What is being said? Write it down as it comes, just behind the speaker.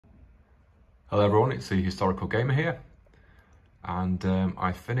Hello everyone, it's the Historical Gamer here, and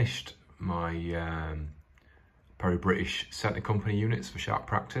I finished my Perry British Centre Company units for Sharpe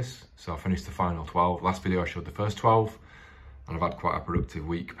practice. So I finished the final 12. Last video I showed the first 12, and I've had quite a productive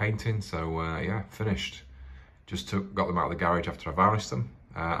week painting, so yeah, finished. Got them out of the garage after I varnished them,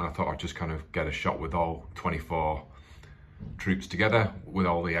 and I thought I'd just kind of get a shot with all 24 troops together, with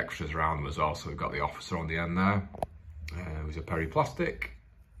all the extras around them as well. So we've got the officer on the end there, who's a Perry plastic,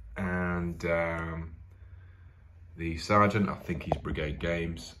 and the sergeant, I think he's Brigade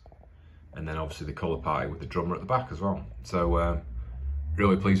Games, and then obviously the colour party with the drummer at the back as well. So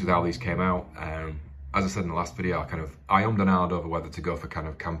really pleased with how these came out. As I said in the last video, I ummed and ahed over whether to go for kind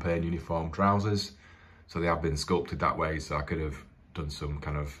of campaign uniform trousers. So they have been sculpted that way, so I could have done some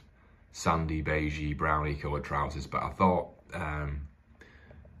kind of sandy, beigey, browny coloured trousers, but I thought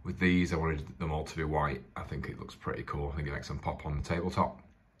with these I wanted them all to be white. I think it looks pretty cool. I think it makes them pop on the tabletop.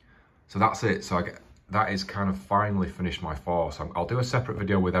 So that's it. So that is kind of finally finished my force. I'll do a separate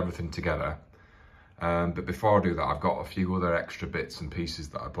video with everything together. But before I do that, I've got a few other extra bits and pieces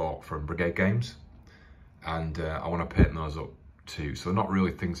that I bought from Brigade Games. And I want to paint those up too. So not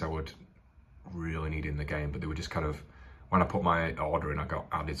really things I would really need in the game, but they were just kind of, when I put my order in, I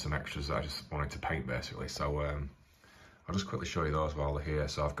added some extras that I just wanted to paint basically. So I'll just quickly show you those while they're here.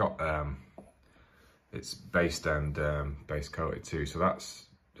 So I've got, it's based and base coated too. So that's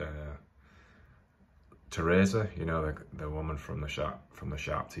Teresa, you know, the woman from the Sharpe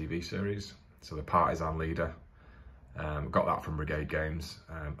TV series. So the partisan leader. Got that from Brigade Games.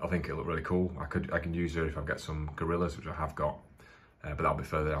 I think it'll look really cool. I can use her if I get some guerrillas, which I have got, but that'll be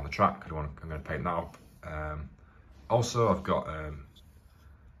further down the track. I'm going to paint that up. Also, I've got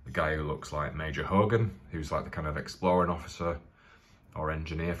the guy who looks like Major Hogan, who's like the kind of exploring officer or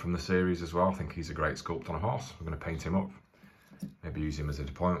engineer from the series as well. I think he's a great sculpt on a horse. I'm going to paint him up. Maybe use him as a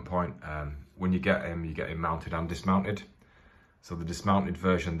deployment point. When you get him mounted and dismounted. So the dismounted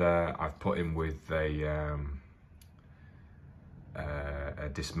version there, I've put him with a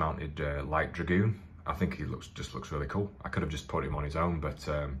dismounted light dragoon. I think he just looks really cool. I could have just put him on his own, but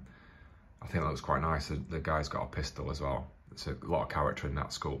I think that looks quite nice. The guy's got a pistol as well. It's a lot of character in that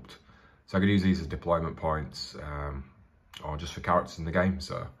sculpt. So I could use these as deployment points, or just for characters in the game.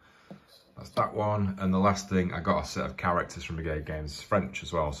 So that's that one. And the last thing, I got a set of characters from Brigade Games, French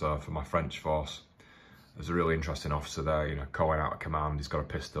as well. So for my French force, there's a really interesting officer there, you know, calling out a command. He's got a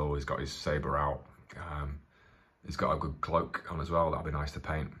pistol, he's got his saber out. He's got a good cloak on as well. That'd be nice to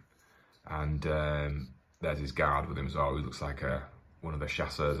paint. And there's his guard with him as well, who looks like one of the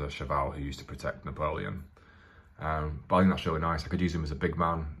chasseurs, a cheval who used to protect Napoleon. But I think that's really nice. I could use him as a big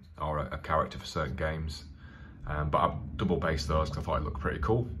man or a character for certain games. But I've double based those because I thought it looked pretty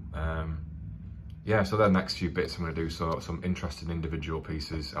cool. Yeah, so the next few bits I'm going to do some interesting individual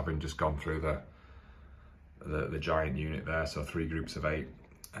pieces, having just gone through the giant unit there. So 3 groups of 8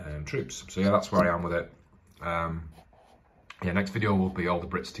 troops. So yeah, that's where I am with it. Yeah, next video will be all the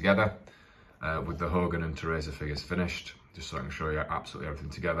Brits together with the Hogan and Teresa figures finished, just so I can show you absolutely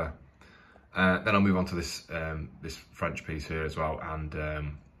everything together. Then I'll move on to this this French piece here as well, and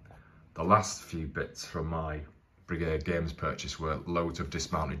the last few bits from my Brigade Games purchase were loads of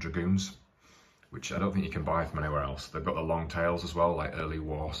dismounted dragoons, which I don't think you can buy from anywhere else. They've got the long tails as well, like early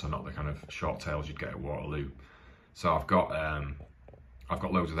war, so not the kind of short tails you'd get at Waterloo. So I've got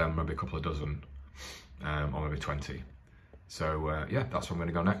loads of them, maybe a couple of dozen, or maybe 20. So yeah, that's where I'm going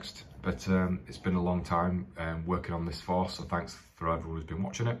to go next. But it's been a long time working on this force, so thanks for everyone who's been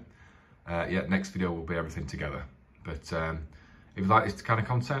watching it. Yeah, next video will be everything together. But if you like this kind of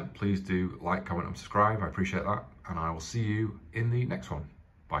content, please do like, comment and subscribe. I appreciate that. And I will see you in the next one.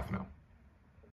 Bye for now.